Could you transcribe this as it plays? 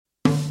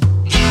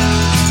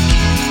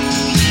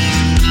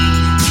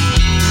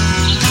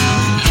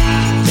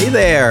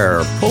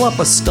there! Pull up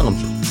a stump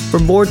for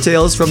more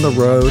tales from the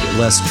road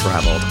less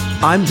traveled.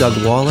 I'm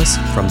Doug Wallace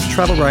from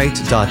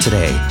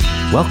TravelRight.today.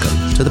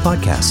 Welcome to the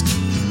podcast.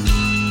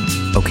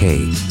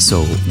 Okay,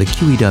 so the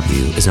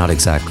QEW is not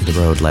exactly the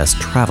road less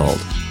traveled,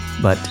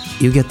 but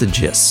you get the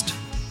gist.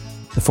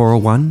 The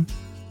 401?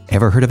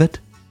 Ever heard of it?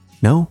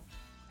 No?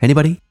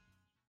 Anybody?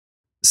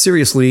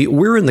 Seriously,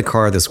 we're in the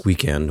car this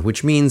weekend,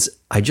 which means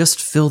I just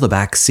fill the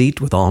back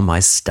seat with all my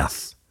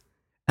stuff.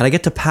 And I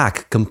get to pack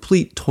a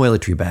complete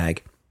toiletry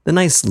bag, the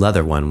nice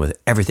leather one with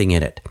everything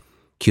in it.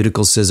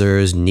 Cuticle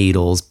scissors,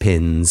 needles,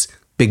 pins,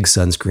 big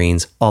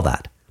sunscreens, all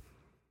that.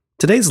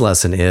 Today's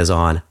lesson is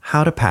on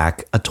how to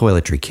pack a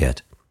toiletry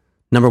kit.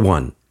 Number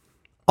 1,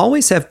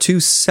 always have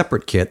 2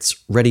 separate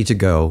kits ready to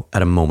go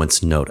at a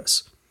moment's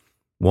notice.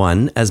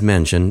 One, as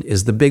mentioned,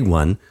 is the big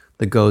one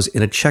that goes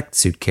in a checked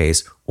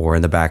suitcase or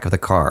in the back of the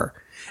car,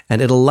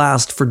 and it'll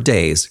last for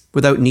days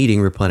without needing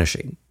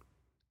replenishing.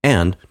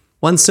 And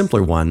one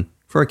simpler one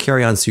for a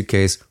carry-on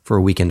suitcase for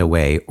a weekend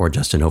away or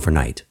just an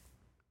overnight.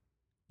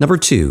 Number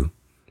 2,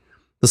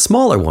 the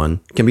smaller one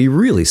can be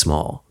really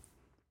small.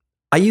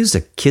 I used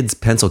a kid's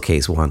pencil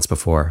case once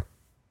before.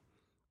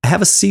 I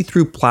have a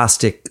see-through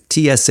plastic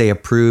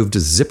TSA-approved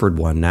zippered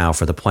one now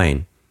for the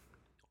plane.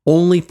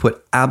 Only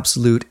put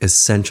absolute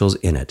essentials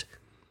in it.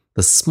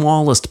 The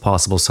smallest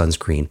possible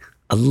sunscreen,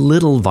 a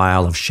little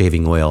vial of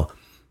shaving oil,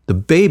 the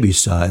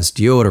baby-sized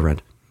deodorant,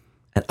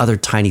 and other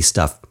tiny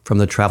stuff from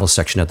the travel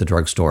section at the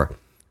drugstore,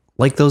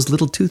 like those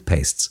little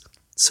toothpastes.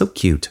 So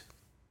cute.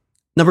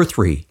 Number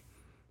 3,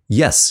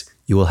 yes,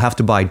 you will have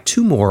to buy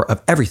 2 more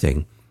of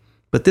everything,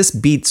 but this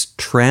beats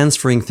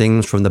transferring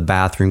things from the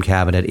bathroom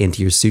cabinet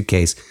into your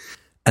suitcase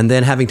and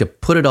then having to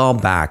put it all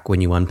back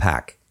when you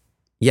unpack.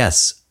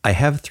 Yes, I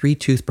have 3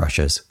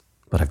 toothbrushes,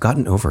 but I've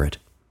gotten over it.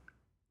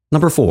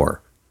 Number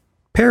 4,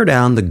 pare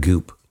down the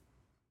goop.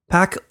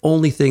 Pack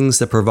only things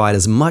that provide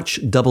as much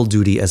double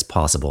duty as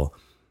possible.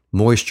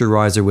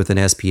 Moisturizer with an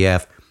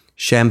SPF,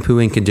 shampoo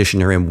and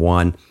conditioner in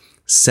one,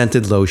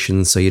 scented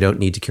lotion so you don't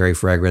need to carry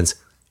fragrance,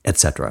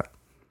 etc.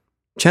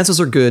 Chances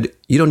are good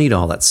you don't need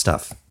all that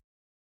stuff.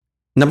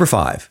 Number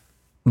 5,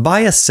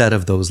 buy a set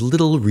of those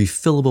little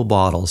refillable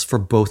bottles for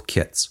both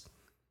kits.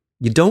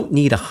 You don't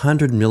need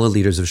 100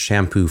 milliliters of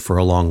shampoo for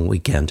a long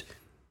weekend.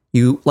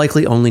 You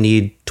likely only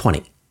need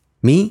 20.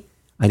 Me,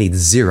 I need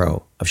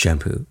 0 of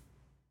shampoo.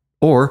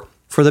 Or,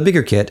 for the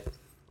bigger kit,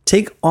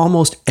 take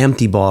almost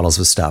empty bottles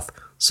of stuff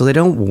so they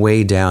don't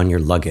weigh down your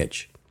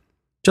luggage.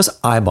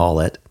 Just eyeball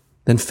it,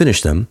 then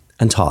finish them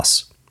and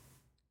toss.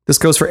 This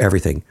goes for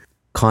everything: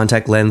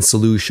 contact lens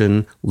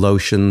solution,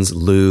 lotions,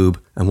 lube,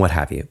 and what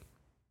have you.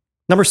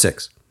 Number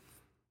 6,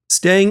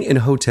 staying in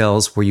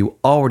hotels where you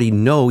already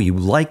know you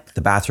like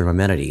the bathroom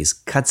amenities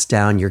cuts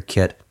down your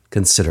kit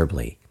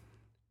considerably,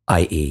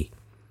 i.e.,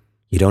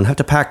 you don't have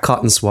to pack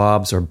cotton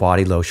swabs or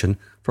body lotion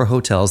for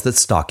hotels that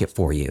stock it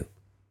for you.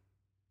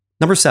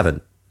 Number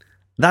 7,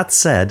 that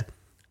said,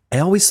 I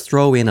always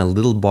throw in a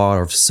little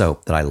bar of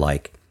soap that I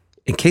like,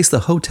 in case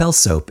the hotel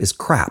soap is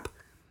crap.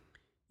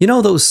 You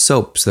know those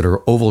soaps that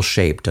are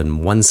oval-shaped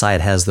and one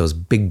side has those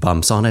big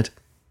bumps on it?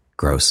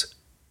 Gross.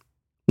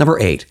 Number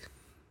 8,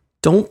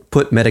 don't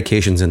put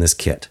medications in this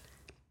kit.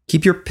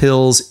 Keep your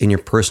pills in your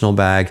personal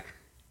bag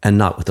and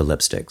not with the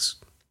lipsticks.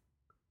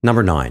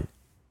 Number 9,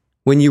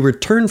 when you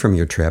return from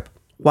your trip,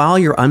 while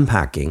you're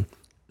unpacking,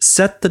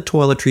 set the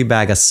toiletry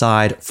bag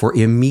aside for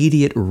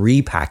immediate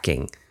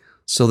repacking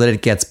so that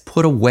it gets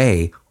put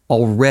away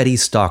already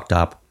stocked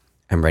up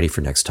and ready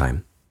for next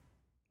time.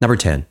 Number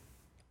 10,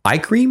 eye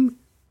cream?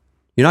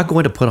 You're not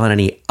going to put on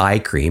any eye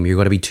cream. You're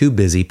going to be too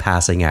busy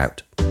passing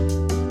out.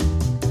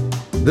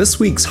 This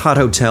week's hot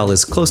hotel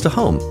is close to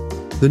home,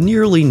 the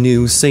nearly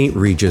new St.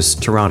 Regis,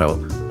 Toronto,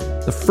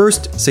 the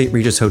first St.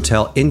 Regis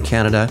hotel in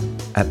Canada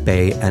at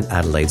Bay and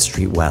Adelaide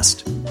Street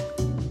West.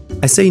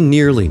 I say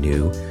nearly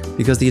new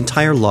because the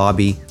entire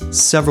lobby,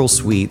 several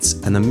suites,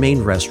 and the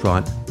main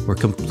restaurant were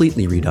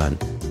completely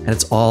redone, and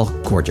it's all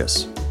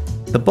gorgeous.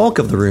 The bulk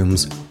of the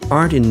rooms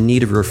aren't in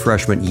need of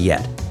refreshment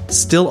yet,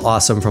 still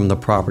awesome from the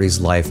property's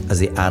life as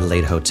the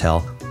Adelaide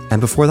Hotel,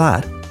 and before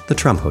that, the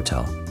Trump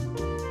Hotel.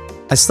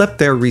 I slept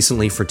there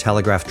recently for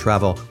Telegraph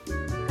travel,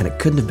 and it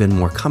couldn't have been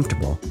more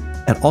comfortable,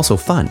 and also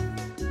fun.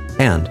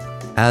 And,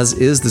 as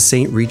is the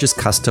St. Regis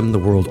custom the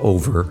world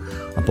over,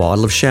 a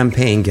bottle of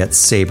champagne gets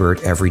sabered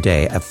every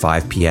day at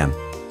 5 p.m.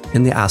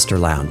 in the Astor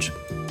Lounge.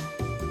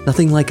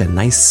 Nothing like a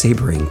nice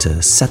sabering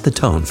to set the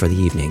tone for the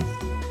evening.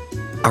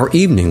 Our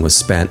evening was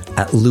spent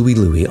at Louis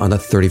Louis on the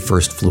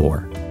 31st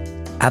floor.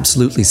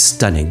 Absolutely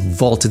stunning,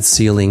 vaulted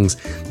ceilings,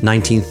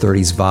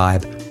 1930s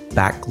vibe,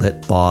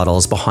 backlit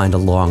bottles behind a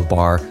long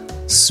bar,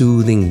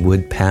 soothing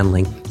wood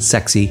paneling,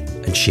 sexy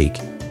and chic.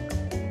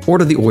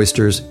 Order the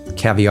oysters,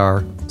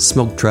 caviar,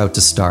 smoked trout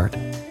to start,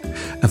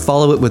 and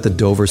follow it with a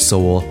Dover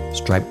sole,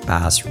 striped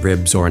bass,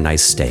 ribs, or a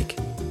nice steak.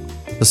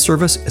 The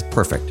service is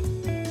perfect.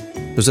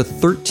 There's a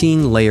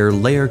 13-layer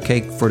layer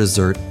cake for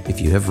dessert if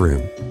you have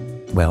room.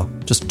 Well,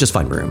 just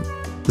find room.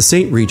 The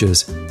St.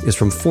 Regis is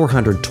from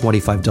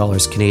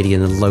 $425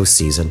 Canadian in low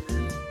season.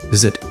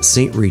 Visit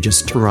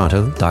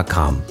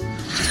stregistoronto.com.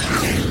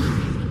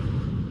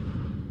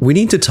 We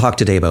need to talk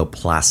today about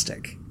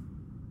plastic.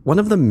 One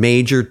of the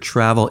major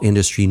travel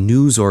industry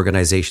news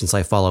organizations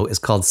I follow is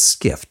called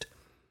Skift.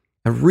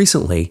 And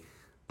recently,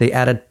 they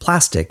added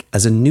plastic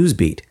as a news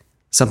beat,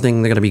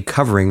 something they're going to be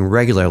covering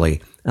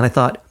regularly. And I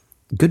thought,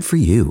 good for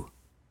you.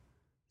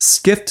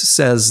 Skift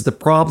says the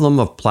problem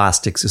of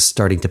plastics is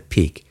starting to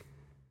peak.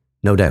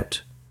 No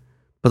doubt.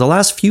 But the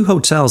last few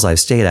hotels I've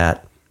stayed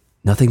at,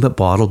 nothing but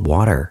bottled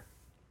water.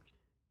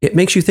 It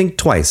makes you think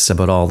twice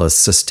about all the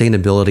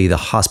sustainability the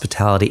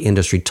hospitality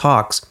industry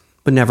talks,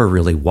 but never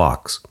really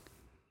walks.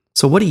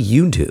 So what do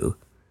you do?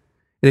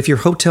 And if your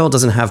hotel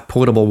doesn't have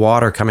potable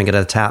water coming out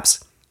of the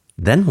taps,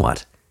 then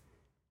what?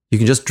 You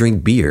can just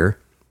drink beer,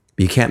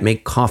 but you can't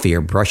make coffee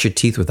or brush your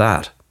teeth with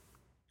that.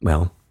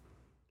 Well,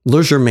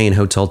 Le Germain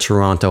Hotel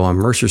Toronto on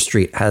Mercer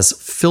Street has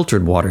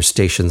filtered water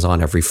stations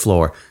on every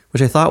floor,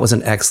 which I thought was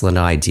an excellent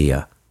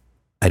idea.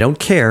 I don't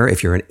care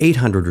if you're an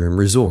 800-room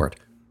resort.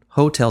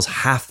 Hotels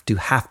have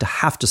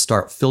to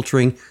start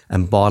filtering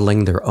and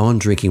bottling their own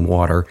drinking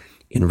water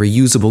in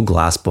reusable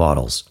glass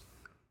bottles.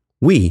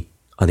 We,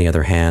 on the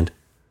other hand,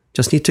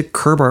 just need to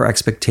curb our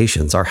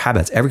expectations, our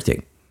habits,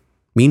 everything.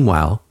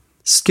 Meanwhile,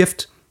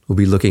 Skift will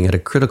be looking at a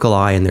critical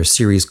eye in their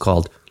series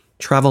called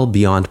Travel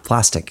Beyond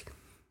Plastic,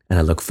 and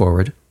I look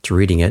forward to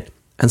reading it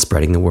and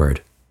spreading the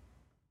word.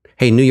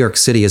 Hey, New York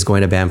City is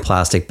going to ban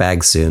plastic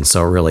bags soon,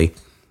 so really,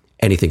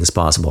 anything's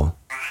possible.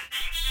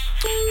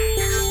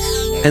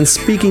 And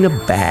speaking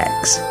of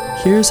bags,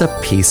 here's a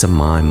piece of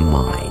my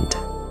mind.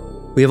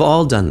 We have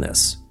all done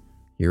this.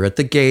 You're at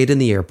the gate in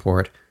the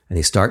airport, and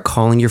they start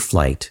calling your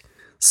flight,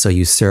 so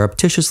you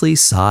surreptitiously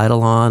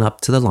sidle on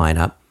up to the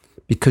lineup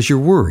because you're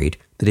worried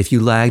that if you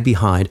lag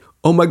behind,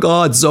 oh my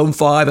God, Zone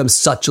 5, I'm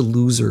such a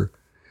loser.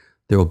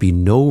 There will be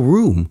no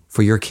room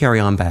for your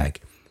carry-on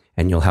bag,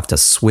 and you'll have to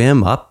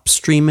swim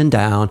upstream and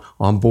down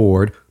on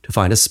board to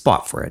find a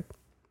spot for it.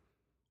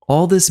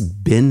 All this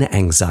bin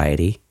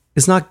anxiety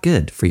is not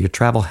good for your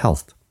travel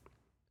health.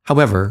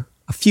 However,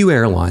 a few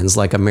airlines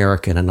like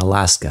American and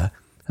Alaska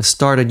have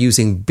started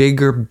using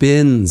bigger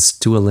bins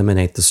to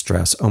eliminate the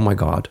stress. Oh my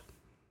God.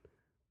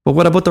 But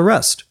what about the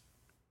rest?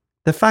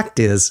 The fact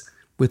is,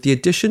 with the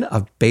addition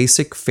of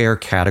basic fare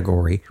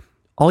category,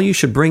 all you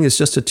should bring is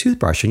just a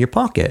toothbrush in your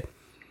pocket.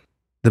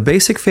 The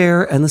basic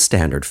fare and the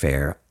standard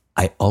fare,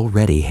 I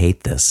already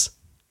hate this.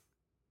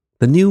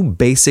 The new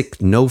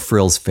basic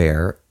no-frills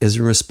fare is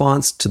in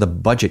response to the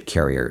budget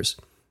carriers,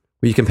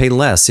 where you can pay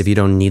less if you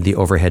don't need the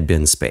overhead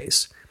bin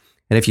space.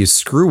 And if you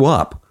screw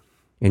up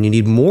and you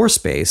need more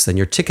space than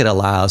your ticket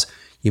allows,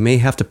 you may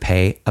have to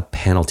pay a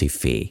penalty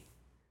fee.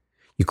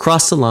 You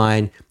cross the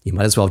line, you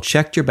might as well have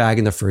checked your bag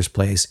in the first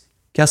place.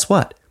 Guess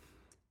what?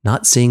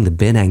 Not seeing the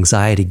bin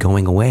anxiety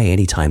going away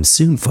anytime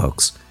soon,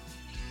 folks.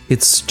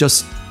 It's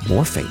just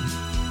morphing.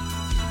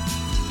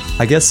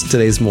 I guess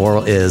today's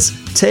moral is,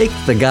 take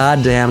the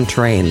goddamn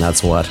train,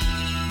 that's what.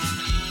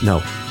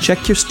 No,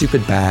 check your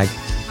stupid bag,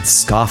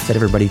 scoff at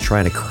everybody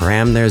trying to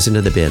cram theirs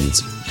into the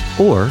bins.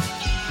 Or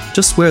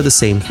just wear the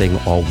same thing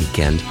all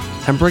weekend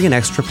and bring an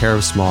extra pair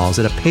of smalls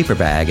in a paper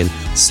bag and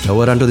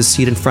stow it under the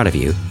seat in front of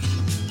you.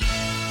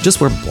 Just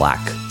wear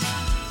black.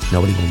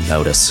 Nobody will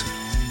notice.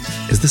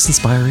 Is this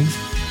inspiring?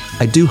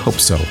 I do hope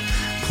so.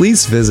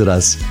 Please visit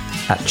us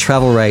at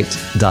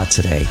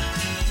travelright.today.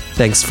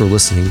 Thanks for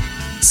listening.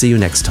 See you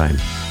next time.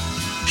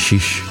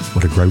 Sheesh,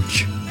 what a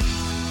grouch.